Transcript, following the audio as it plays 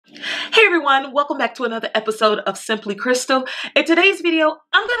everyone, welcome back to another episode of Simply Crystal. In today's video,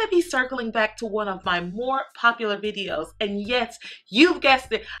 I'm going to be circling back to one of my more popular videos. And yes, you've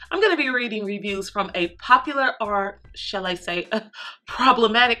guessed it, I'm going to be reading reviews from a popular, or shall I say, a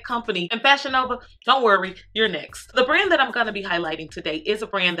problematic company. And Fashion Nova, don't worry, you're next. The brand that I'm going to be highlighting today is a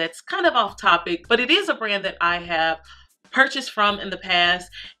brand that's kind of off topic, but it is a brand that I have purchased from in the past,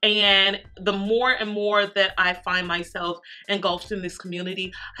 and the more and more that I find myself engulfed in this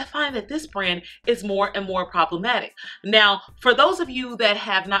community, I find that this brand is more and more problematic. Now, for those of you that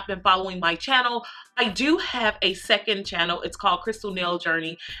have not been following my channel, I do have a second channel. It's called Crystal Nail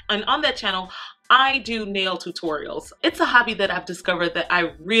Journey, and on that channel I do nail tutorials. It's a hobby that I've discovered that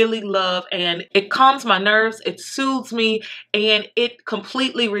I really love, and it calms my nerves, it soothes me, and it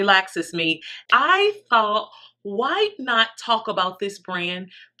completely relaxes me. I thought, why not talk about this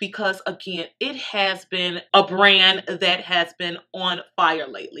brand? Because again, it has been a brand that has been on fire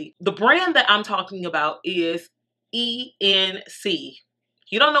lately. The brand that I'm talking about is ENC.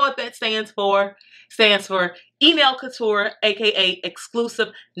 You don't know what that stands for? It stands for Enailcouture, aka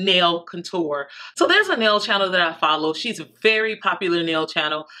Exclusive Nail Couture. So there's a nail channel that I follow. She's a very popular nail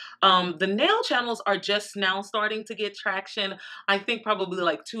channel. The nail channels are just now starting to get traction. I think probably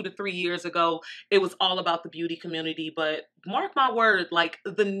like 2 to 3 years ago, it was all about the beauty community. But mark my word, like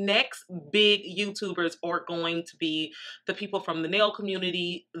the next big YouTubers are going to be the people from the nail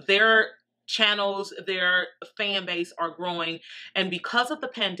community. Their channels, their fan base are growing, and because of the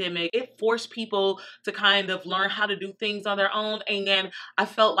pandemic, it forced people to kind of learn how to do things on their own. And I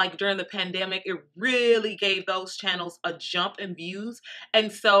felt like during the pandemic, it really gave those channels a jump in views. And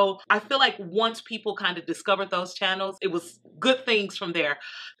so I feel like once people kind of discovered those channels, it was good things from there.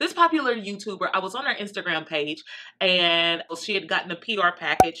 This popular YouTuber, I was on her Instagram page, and she had gotten a PR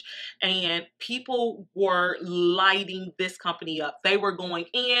package, and people were lighting this company up. They were going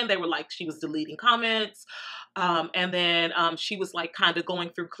in, they were like, she was deleting comments, and then she was like kind of going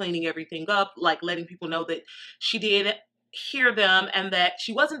through cleaning everything up, like letting people know that she did hear them and that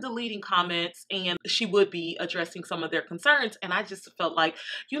she wasn't deleting comments and she would be addressing some of their concerns. And I just felt like,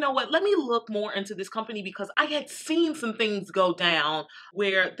 you know what, let me look more into this company, because I had seen some things go down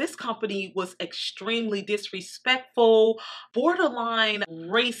where this company was extremely disrespectful, borderline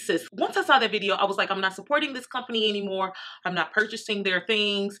racist. Once I saw that video, I was like, I'm not supporting this company anymore. I'm not purchasing their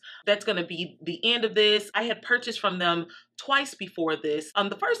things. That's going to be the end of this. I had purchased from them twice before this.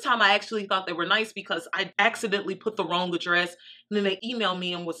 The first time I actually thought they were nice because I accidentally put the wrong address, and then they emailed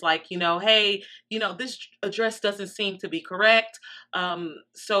me and was like, hey, this address doesn't seem to be correct.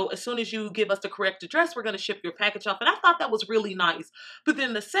 So as soon as you give us the correct address, we're going to ship your package off. And I thought that was really nice. But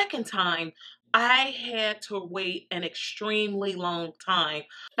then the second time, I had to wait an extremely long time.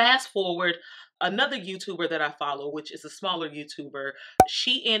 Fast forward, another YouTuber that I follow, which is a smaller YouTuber,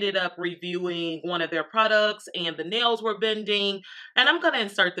 she ended up reviewing one of their products and the nails were bending. And I'm going to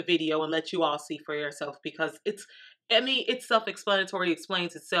insert the video and let you all see for yourself, because it's self-explanatory,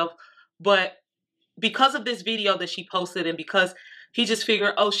 explains itself. But because of this video that she posted, and because he just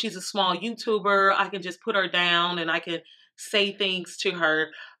figured, oh, she's a small YouTuber, I can just put her down and I can say things to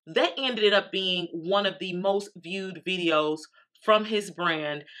her, that ended up being one of the most viewed videos from his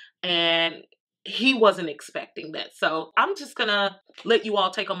brand. And he wasn't expecting that. So I'm just gonna let you all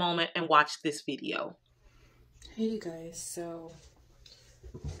take a moment and watch this video. Hey you guys, so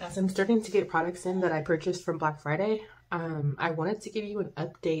as I'm starting to get products in that I purchased from Black Friday, I wanted to give you an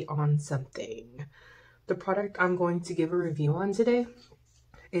update on something. The product I'm going to give a review on today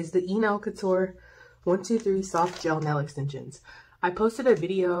is the Enailcouture 123 Soft Gel Nail Extensions. I posted a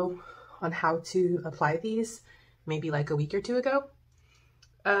video on how to apply these maybe like a week or two ago.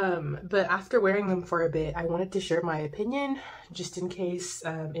 But after wearing them for a bit, I wanted to share my opinion just in case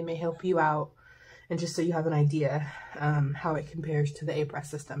it may help you out, and just so you have an idea how it compares to the A-Press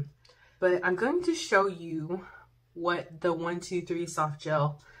system. But I'm going to show you what the 123 Soft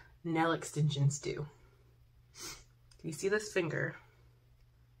Gel Nail Extensions do. Can you see this finger?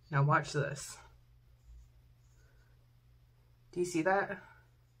 Now watch this. Do you see that?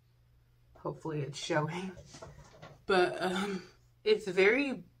 Hopefully it's showing. But it's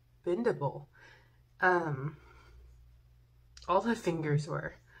very bendable. All the fingers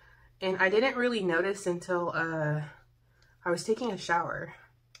were. And I didn't really notice until I was taking a shower.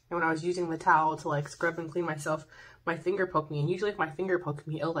 And when I was using the towel to like scrub and clean myself, my finger poked me. And usually if my finger poked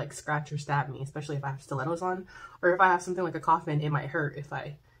me, it'll like scratch or stab me, especially if I have stilettos on. Or if I have something like a coffin, it might hurt if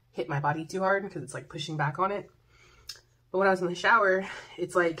I hit my body too hard because it's like pushing back on it. But when I was in the shower,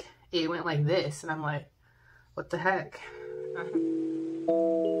 it's like, it went like this. And I'm like, what the heck?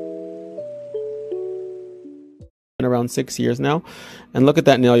 around 6 years now. And look at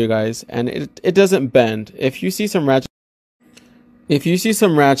that nail, you guys. And it doesn't bend. If you see some ratchet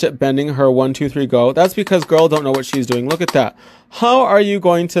bending her 1, 2, 3 go, that's because girl don't know what she's doing. Look at that. How are you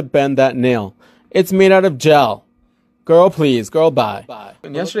going to bend that nail? It's made out of gel. Girl, please. Girl, bye.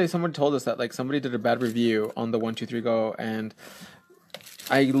 And yesterday someone told us that like somebody did a bad review on the 1, 2, 3 go, and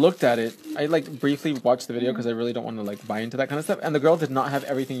I looked at it. I like briefly watched the video because I really don't want to like buy into that kind of stuff. And the girl did not have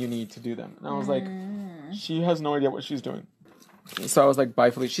everything you need to do them. And I was like, she has no idea what she's doing. So I was like,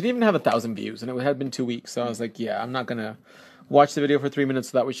 bye, Felicia. She didn't even have 1,000 views, and it had been 2 weeks. So I was like, yeah, I'm not gonna watch the video for 3 minutes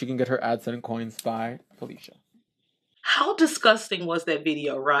so that way she can get her AdSense coins. Bye, Felicia. How disgusting was that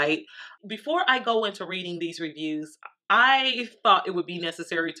video, right? Before I go into reading these reviews, I thought it would be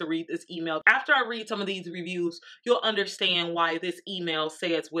necessary to read this email. After I read some of these reviews, you'll understand why this email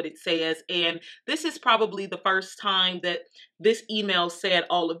says what it says. And this is probably the first time that this email said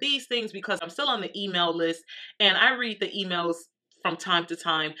all of these things, because I'm still on the email list and I read the emails from time to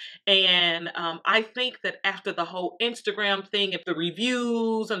time. And I think that after the whole Instagram thing, if the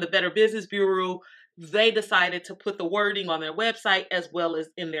reviews and the Better Business Bureau, they decided to put the wording on their website as well as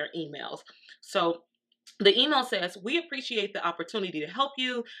in their emails. So the email says, we appreciate the opportunity to help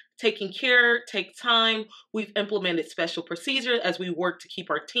you. Taking care, take time. We've implemented special procedures as we work to keep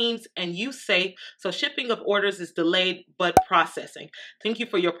our teams and you safe. So shipping of orders is delayed, but processing. Thank you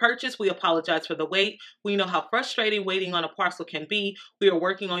for your purchase. We apologize for the wait. We know how frustrating waiting on a parcel can be. We are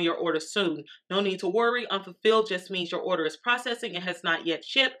working on your order soon. No need to worry. Unfulfilled just means your order is processing and has not yet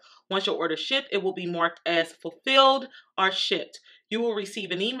shipped. Once your order shipped, it will be marked as fulfilled or shipped. You will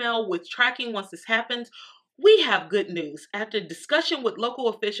receive an email with tracking once this happens. We have good news. After discussion with local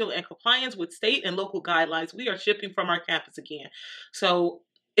official and compliance with state and local guidelines, we are shipping from our campus again. So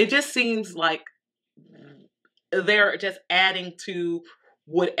it just seems like they're just adding to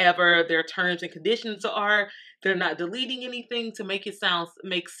whatever their terms and conditions are. They're not deleting anything to make it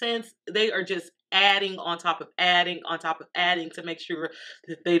make sense. They are just adding on top of adding on top of adding to make sure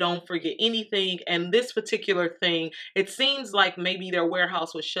that they don't forget anything. And this particular thing, it seems like maybe their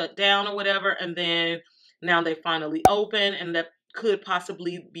warehouse was shut down or whatever, and then now they finally open, and that could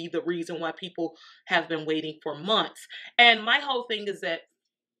possibly be the reason why people have been waiting for months. And my whole thing is that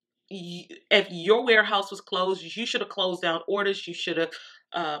if your warehouse was closed, you should have closed down orders. You should have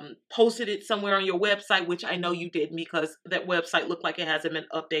posted it somewhere on your website, which I know you didn't because that website looked like it hasn't been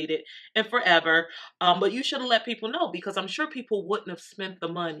updated in forever. But you should have let people know, because I'm sure people wouldn't have spent the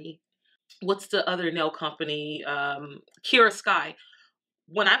money. What's the other nail company? Kira Sky.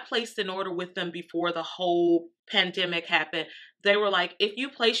 When I placed an order with them before the whole pandemic happened, they were like, if you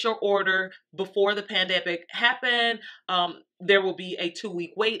place your order before the pandemic happened, there will be a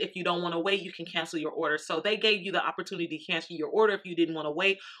 2-week wait. If you don't want to wait, you can cancel your order. So they gave you the opportunity to cancel your order if you didn't want to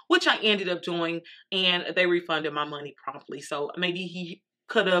wait, which I ended up doing, and they refunded my money promptly. So maybe he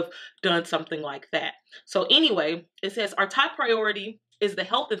could have done something like that. So anyway, it says our top priority is the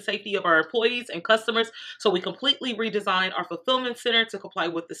health and safety of our employees and customers. So we completely redesigned our fulfillment center to comply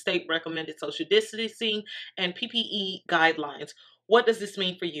with the state recommended social distancing and PPE guidelines. What does this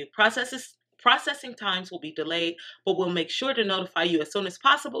mean for you? Processing times will be delayed, but we'll make sure to notify you as soon as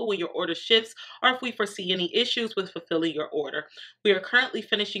possible when your order ships or if we foresee any issues with fulfilling your order. We are currently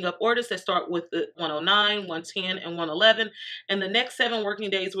finishing up orders that start with the 109, 110, and 111. In the next 7 working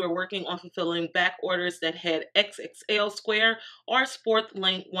days, we're working on fulfilling back orders that had XXL square or sport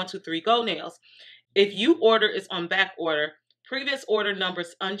length 1, 2, 3 go nails. If you order is on back order, previous order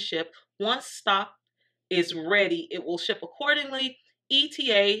numbers unshipped, once stock is ready, it will ship accordingly.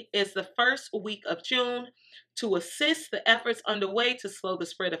 ETA is the first week of June. To assist the efforts underway to slow the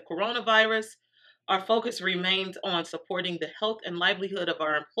spread of coronavirus, our focus remains on supporting the health and livelihood of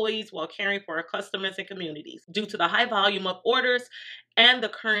our employees while caring for our customers and communities. Due to the high volume of orders and the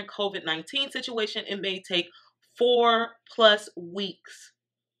current COVID-19 situation, it may take 4+ weeks,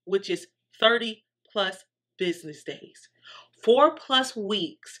 which is 30+ business days. 4+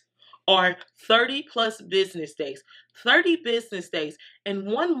 weeks or 30+ business days. 30 business days. In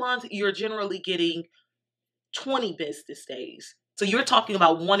 1 month, you're generally getting 20 business days. So you're talking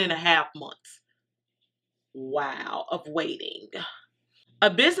about 1.5 months. Wow, of waiting. A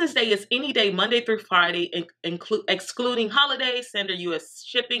business day is any day, Monday through Friday, excluding holidays. Standard U.S.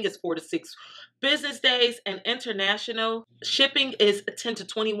 shipping is 4 to 6 business days, and international shipping is 10 to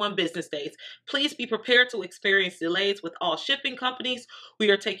 21 business days. Please be prepared to experience delays with all shipping companies. We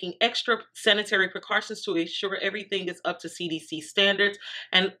are taking extra sanitary precautions to ensure everything is up to CDC standards.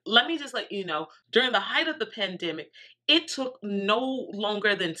 And let me just let you know, during the height of the pandemic, it took no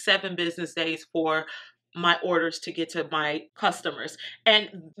longer than 7 business days for my orders to get to my customers.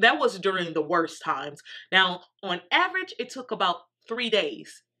 And that was during the worst times. Now, on average, it took about 3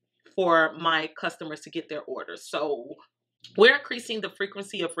 days for my customers to get their orders. So we're increasing the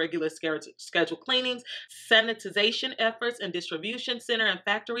frequency of regular scheduled cleanings, sanitization efforts in distribution center and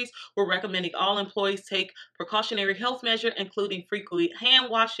factories. We're recommending all employees take precautionary health measures, including frequently hand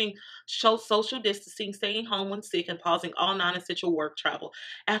washing, social distancing, staying home when sick, and pausing all non-essential work travel.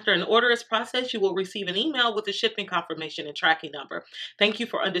 After an order is processed, you will receive an email with the shipping confirmation and tracking number. Thank you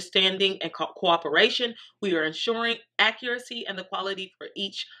for understanding and cooperation. We are ensuring accuracy and the quality for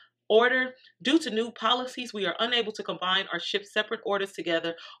each order. Due to new policies, we are unable to combine or ship separate orders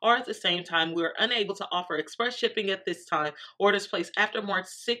together or at the same time. We are unable to offer express shipping at this time. Orders placed after March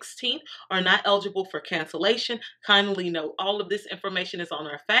 16th are not eligible for cancellation. Kindly note, all of this information is on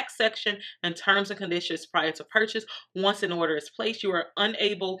our facts section and terms and conditions prior to purchase. Once an order is placed, you are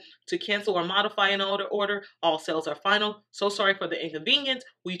unable to cancel or modify an order. All sales are final. So sorry for the inconvenience.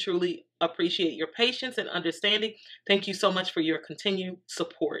 We truly appreciate your patience and understanding. Thank you so much for your continued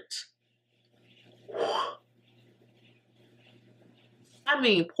support. I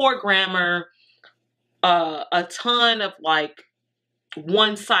mean, poor grammar, a ton of like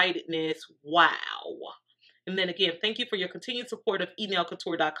one-sidedness. Wow. And then again, thank you for your continued support of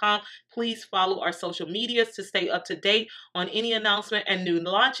Enailcouture.com. Please follow our social medias to stay up to date on any announcement and new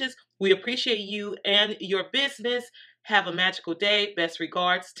launches. We appreciate you and your business. Have a magical day. Best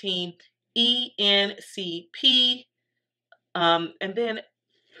regards, team ENCP. And then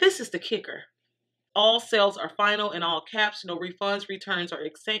this is the kicker. All sales are final in all caps. No refunds, returns, or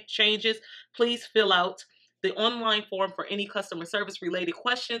exchanges. Please fill out the online form for any customer service related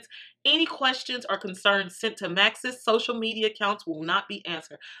questions. Any questions or concerns sent to Max's social media accounts will not be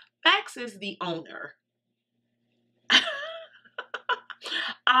answered. Max is the owner.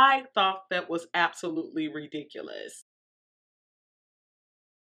 I thought that was absolutely ridiculous.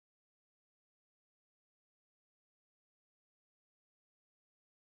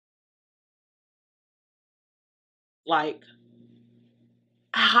 Like,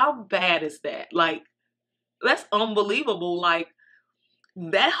 how bad is that? Like, that's unbelievable. Like,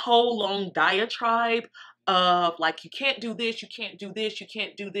 that whole long diatribe of like, you can't do this, you can't do this, you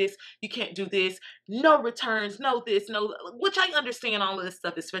can't do this, you can't do this, no returns, no this, no, which I understand all of this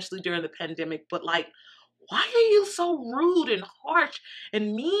stuff, especially during the pandemic, but like, why are you so rude and harsh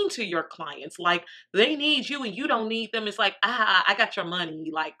and mean to your clients? Like, they need you and you don't need them. It's like, I got your money.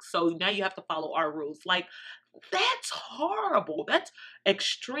 Like, so now you have to follow our rules. Like, that's horrible. That's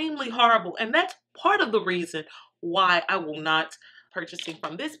extremely horrible. And that's part of the reason why I will not purchasing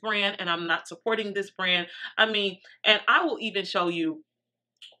from this brand and I'm not supporting this brand. I mean, and I will even show you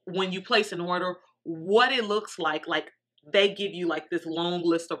when you place an order what it looks like. Like, they give you like this long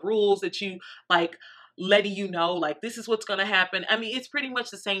list of rules that you like, letting you know like this is what's going to happen. I mean, it's pretty much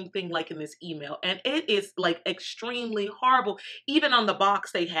the same thing like in this email, and it is like extremely horrible. Even on the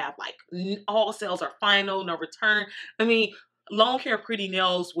box they have like all sales are final, no return. I mean, Long Hair Pretty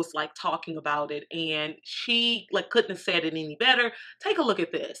Nails was like talking about it and she like couldn't have said it any better. Take a look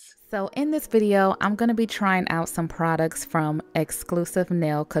at this. So in this video, I'm going to be trying out some products from Exclusive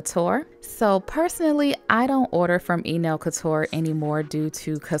Nail Couture. So personally, I don't order from Enailcouture anymore due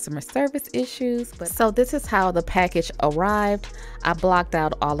to customer service issues. So this is how the package arrived. I blocked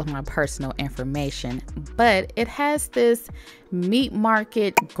out all of my personal information, but it has this meat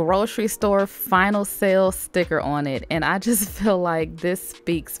market grocery store final sale sticker on it. And I just feel like this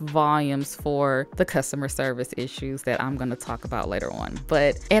speaks volumes for the customer service issues that I'm going to talk about later on.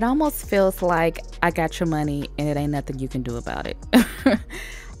 But it almost feels like I got your money and it ain't nothing you can do about it.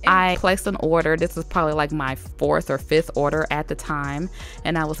 I placed an order. This was probably like my 4th or 5th order at the time.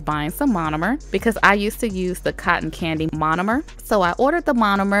 And I was buying some monomer because I used to use the cotton candy monomer. So I ordered the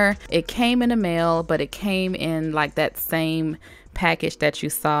monomer. It came in the mail, but it came in like that same package that you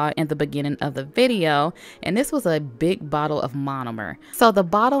saw in the beginning of the video, and this was a big bottle of monomer. So the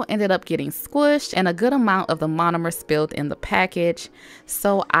bottle ended up getting squished and a good amount of the monomer spilled in the package.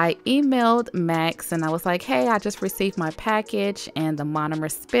 So I emailed Max and I was like, hey, I just received my package and the monomer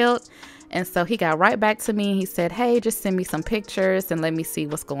spilled. And so he got right back to me. He said, hey, just send me some pictures and let me see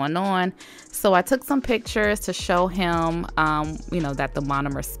what's going on. So I took some pictures to show him, that the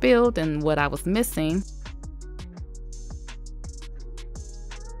monomer spilled and what I was missing.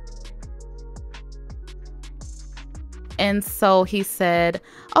 And so he said,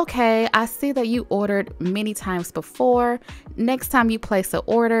 okay, I see that you ordered many times before. Next time you place an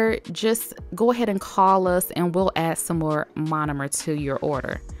order, just go ahead and call us and we'll add some more monomer to your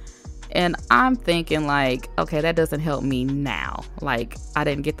order. And I'm thinking like, okay, that doesn't help me now. Like, I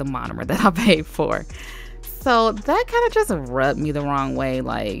didn't get the monomer that I paid for. So that kind of just rubbed me the wrong way.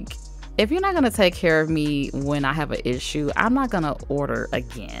 Like, if you're not going to take care of me when I have an issue, I'm not going to order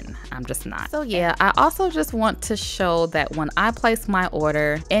again. I'm just not. So yeah, I also just want to show that when I place my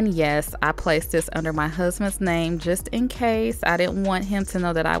order, and yes, I placed this under my husband's name just in case. I didn't want him to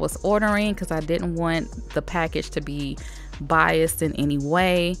know that I was ordering because I didn't want the package to be biased in any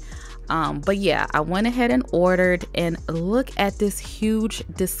way. But yeah, I went ahead and ordered, and look at this huge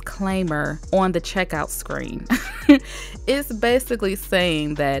disclaimer on the checkout screen. It's basically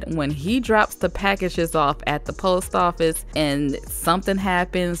saying that when he drops the packages off at the post office and something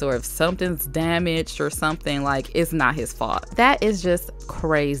happens, or if something's damaged or something, like, it's not his fault. That is just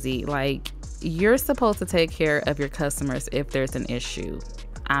crazy. Like, you're supposed to take care of your customers if there's an issue.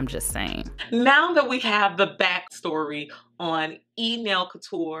 I'm just saying. Now that we have the backstory on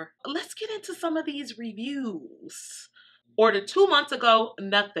Enailcouture, let's get into some of these reviews. Ordered 2 months ago,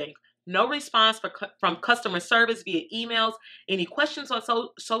 nothing. No response from customer service via emails. Any questions on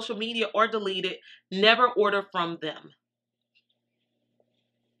social media or deleted. Never order from them.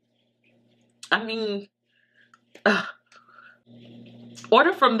 I mean,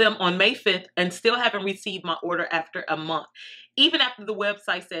 order from them on May 5th and still haven't received my order after a month. Even after the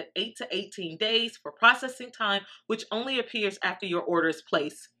website said 8 to 18 days for processing time, which only appears after your order is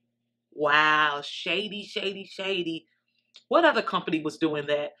placed. Wow, shady, shady, shady. What other company was doing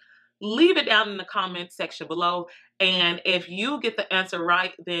that? Leave it down in the comments section below. And if you get the answer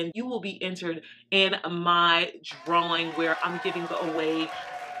right, then you will be entered in my drawing where I'm giving away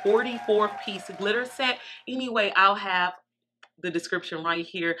 44-piece glitter set. Anyway, I'll have the description right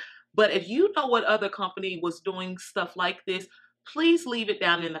here. But if you know what other company was doing stuff like this, please leave it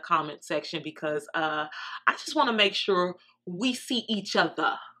down in the comment section, because I just want to make sure we see each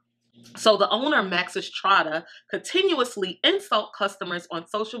other. So the owner, Max Estrada, continuously insult customers on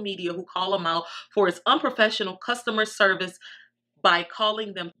social media who call him out for his unprofessional customer service by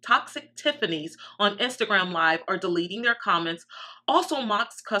calling them toxic Tiffany's on Instagram Live or deleting their comments. Also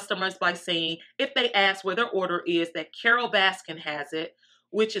mocks customers by saying if they ask where their order is, that Carol Baskin has it,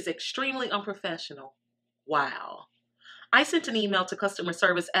 which is extremely unprofessional. Wow. I sent an email to customer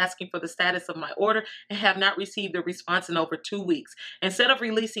service asking for the status of my order and have not received a response in over 2 weeks. Instead of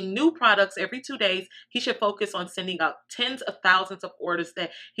releasing new products every 2 days, he should focus on sending out tens of thousands of orders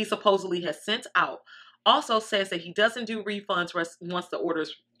that he supposedly has sent out. Also says that he doesn't do refunds once the order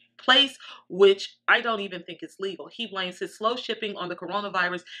is placed, which I don't even think is legal. He blames his slow shipping on the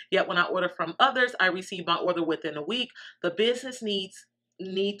coronavirus, yet when I order from others, I receive my order within a week. The business need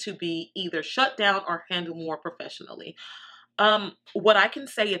to be either shut down or handled more professionally. What I can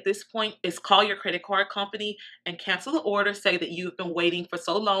say at this point is call your credit card company and cancel the order. Say that you've been waiting for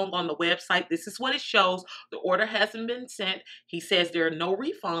so long on the website. This is what it shows. The order hasn't been sent. He says there are no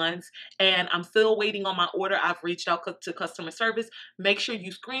refunds and I'm still waiting on my order. I've reached out to customer service. Make sure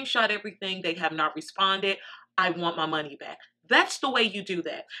you screenshot everything. They have not responded. I want my money back. That's the way you do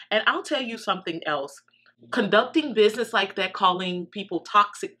that. And I'll tell you something else. Conducting business like that, calling people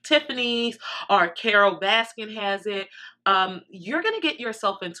toxic Tiffany's or Carol Baskin has it, you're going to get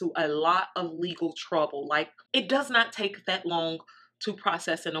yourself into a lot of legal trouble. Like, it does not take that long to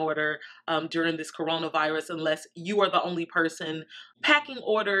process an order during this coronavirus unless you are the only person packing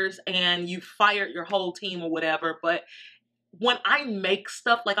orders and you fired your whole team or whatever. But when I make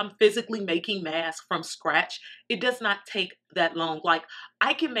stuff, like I'm physically making masks from scratch, it does not take that long. Like,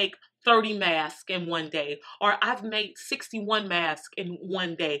 I can make 30 masks in one day, or I've made 61 masks in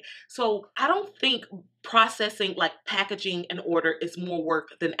one day. So I don't think processing, like packaging an order, is more work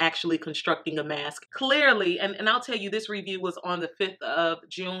than actually constructing a mask. Clearly, and I'll tell you, this review was on the 5th of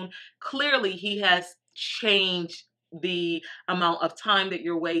June. Clearly, he has changed the amount of time that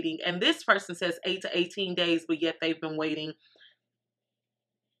you're waiting. And this person says 8 to 18 days, but yet they've been waiting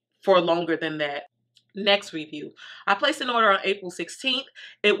for longer than that. Next review. I placed an order on April 16th.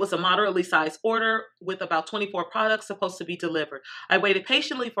 It was a moderately sized order with about 24 products supposed to be delivered. I waited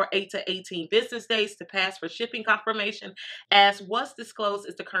patiently for 8 to 18 business days to pass for shipping confirmation, as was disclosed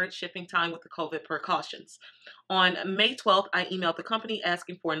as the current shipping time with the COVID precautions. On May 12th, I emailed the company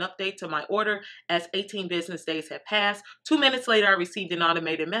asking for an update to my order as 18 business days had passed. 2 minutes later, I received an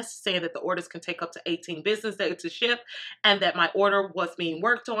automated message saying that the orders can take up to 18 business days to ship and that my order was being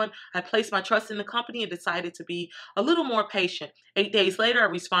worked on. I placed my trust in the company company and decided to be a little more patient. 8 days later, I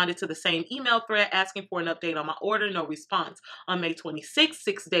responded to the same email thread asking for an update on my order. No response. On May 26th,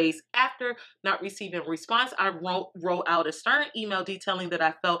 6 days after not receiving a response, I wrote out a stern email detailing that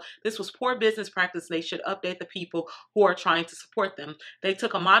I felt this was poor business practice. They should update the people who are trying to support them. They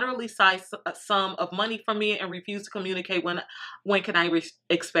took a moderately sized sum of money from me and refused to communicate when can I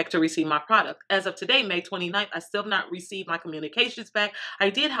expect to receive my product. As of today, May 29th, I still have not received my communications back. I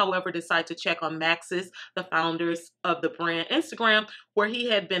did, however, decide to check on Max's, the founders of the brand, Instagram, where he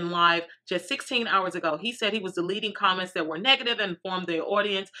had been live just 16 hours ago. He said he was deleting comments that were negative and informed the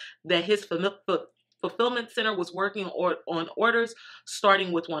audience that his fulfillment center was working on orders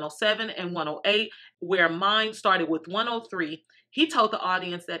starting with 107 and 108, where mine started with 103. He told the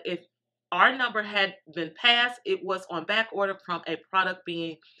audience that if our number had been passed, it was on back order from a product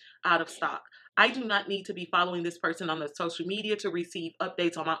being out of stock. I do not need to be following this person on the social media to receive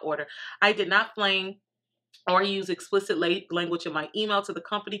updates on my order. I did not flame or use explicit language in my email to the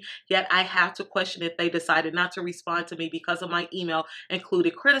company, yet I have to question if they decided not to respond to me because of my email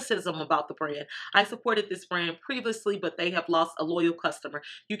included criticism about the brand. I supported this brand previously, but they have lost a loyal customer.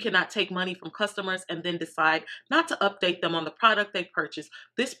 You cannot take money from customers and then decide not to update them on the product they purchased.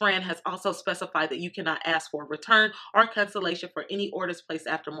 This brand has also specified that you cannot ask for a return or cancellation for any orders placed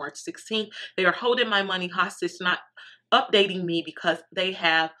after March 16th. They are holding my money hostage, not updating me because they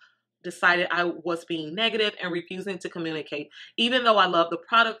have decided I was being negative and refusing to communicate. Even though I love the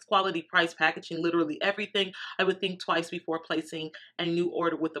product, quality, price, packaging, literally everything, I would think twice before placing a new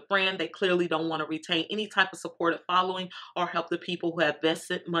order with the brand. They clearly don't want to retain any type of supportive following or help the people who have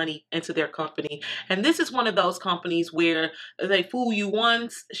vested money into their company. And this is one of those companies where they fool you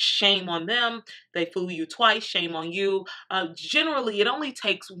once, shame on them. They fool you twice, shame on you. Generally, it only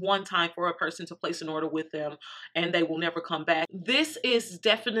takes one time for a person to place an order with them and they will never come back. This is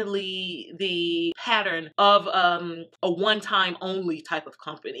definitely the pattern of a one-time only type of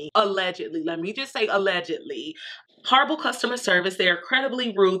company. Allegedly, let me just say allegedly. Horrible customer service. They are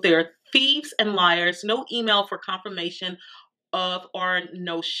incredibly rude. They are thieves and liars. No email for confirmation of or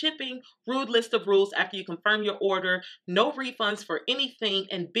no shipping, rude list of rules after you confirm your order, no refunds for anything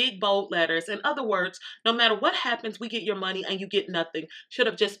in big bold letters. In other words, no matter what happens, we get your money and you get nothing. Should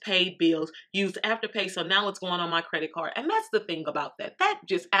have just paid bills, used Afterpay, so now it's going on my credit card. And that's the thing about that. That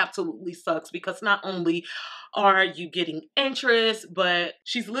just absolutely sucks because not only are you getting interest, but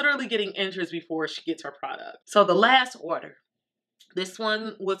she's literally getting interest before she gets her product. So the last order, this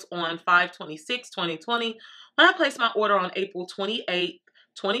one was on 5/26/2020. When I placed my order on April 28th,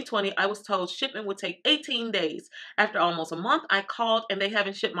 2020, I was told shipment would take 18 days. After almost a month, I called and they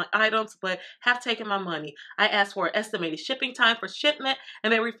haven't shipped my items but have taken my money. I asked for an estimated shipping time for shipment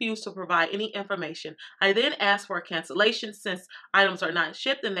and they refused to provide any information. I then asked for a cancellation since items are not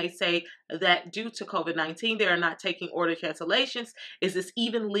shipped and they say that due to COVID-19, they are not taking order cancellations. Is this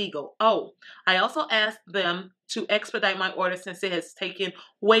even legal? Oh, I also asked them to expedite my order since it has taken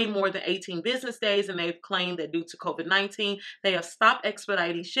way more than 18 business days and they've claimed that due to COVID-19, they have stopped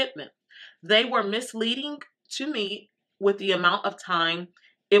expediting shipment. They were misleading to me with the amount of time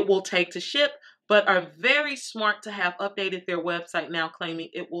it will take to ship, but are very smart to have updated their website now claiming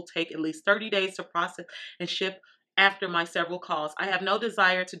it will take at least 30 days to process and ship after my several calls. I have no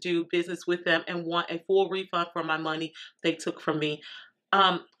desire to do business with them and want a full refund for my money they took from me.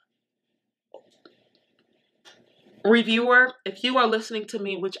 Reviewer, if you are listening to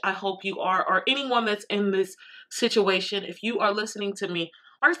me, which I hope you are, or anyone that's in this situation, if you are listening to me,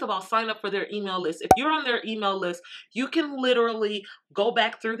 first of all, sign up for their email list. If you're on their email list, you can literally go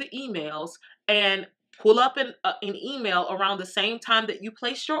back through the emails and pull up an email around the same time that you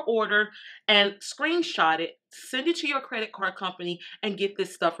placed your order and screenshot it, send it to your credit card company and get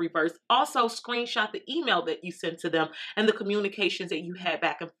this stuff reversed. Also, screenshot the email that you sent to them and the communications that you had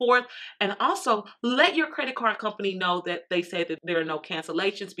back and forth. And also let your credit card company know that they said that there are no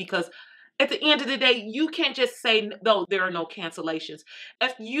cancellations, because at the end of the day, you can't just say, no, there are no cancellations.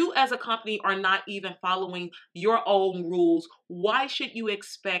 If you as a company are not even following your own rules, why should you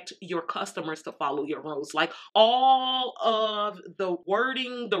expect your customers to follow your rules? Like, all of the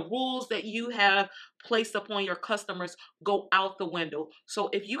wording, the rules that you have placed upon your customers go out the window. So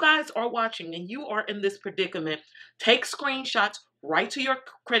if you guys are watching and you are in this predicament, take screenshots, write to your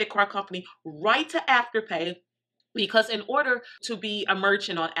credit card company, write to Afterpay. Because in order to be a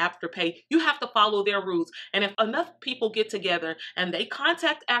merchant on Afterpay, you have to follow their rules. And if enough people get together and they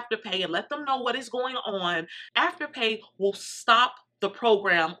contact Afterpay and let them know what is going on, Afterpay will stop the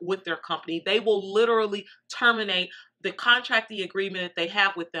program with their company. They will literally terminate the contract, the agreement that they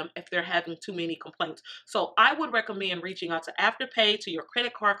have with them if they're having too many complaints. So I would recommend reaching out to Afterpay, to your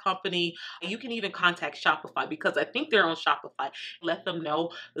credit card company. You can even contact Shopify, because I think they're on Shopify. Let them know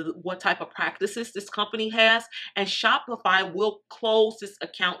what type of practices this company has, and Shopify will close this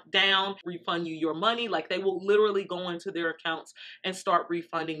account down, refund you your money. Like, they will literally go into their accounts and start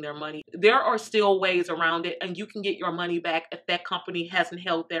refunding their money. There are still ways around it, and you can get your money back if that company hasn't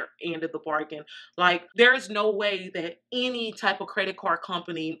held their end of the bargain. Like, there is no way that any type of credit card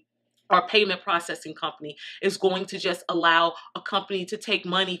company or payment processing company is going to just allow a company to take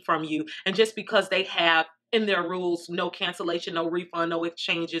money from you. And just because they have in their rules no cancellation, no refund, no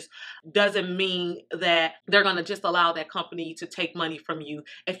exchanges, doesn't mean that they're going to just allow that company to take money from you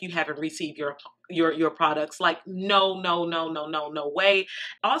if you haven't received your products. Like, no, no, no, no, no, no way.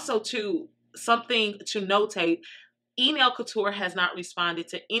 Also, too, something to notate: Enailcouture has not responded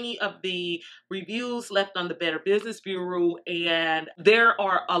to any of the reviews left on the Better Business Bureau, and there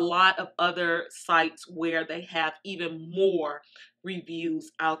are a lot of other sites where they have even more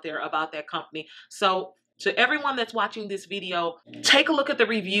reviews out there about that company. So to everyone that's watching this video, take a look at the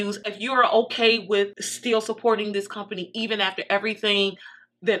reviews. If you are okay with still supporting this company even after everything,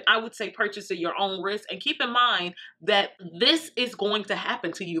 then I would say purchase at your own risk. And keep in mind that this is going to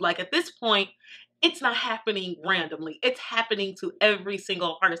happen to you. Like, at this point, it's not happening randomly. It's happening to every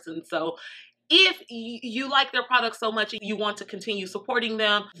single person. So if you like their products so much and you want to continue supporting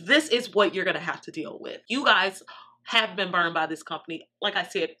them, this is what you're going to have to deal with. You guys have been burned by this company. Like I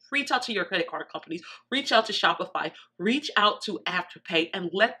said, reach out to your credit card companies, reach out to Shopify, reach out to Afterpay, and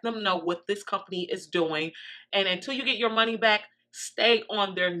let them know what this company is doing. And until you get your money back, stay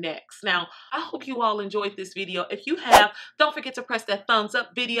on their necks. Now, I hope you all enjoyed this video. If you have, don't forget to press that thumbs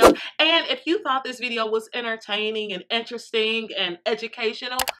up video. And if you thought this video was entertaining and interesting and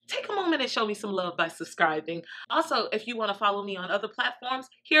educational, take a moment and show me some love by subscribing. Also, if you want to follow me on other platforms,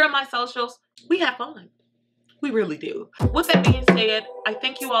 here are my socials. We have fun. We really do. With that being said, I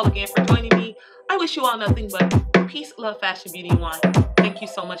thank you all again for joining me. I wish you all nothing but peace, love, fashion, beauty, and wine. Thank you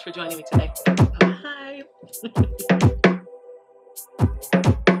so much for joining me today. Bye.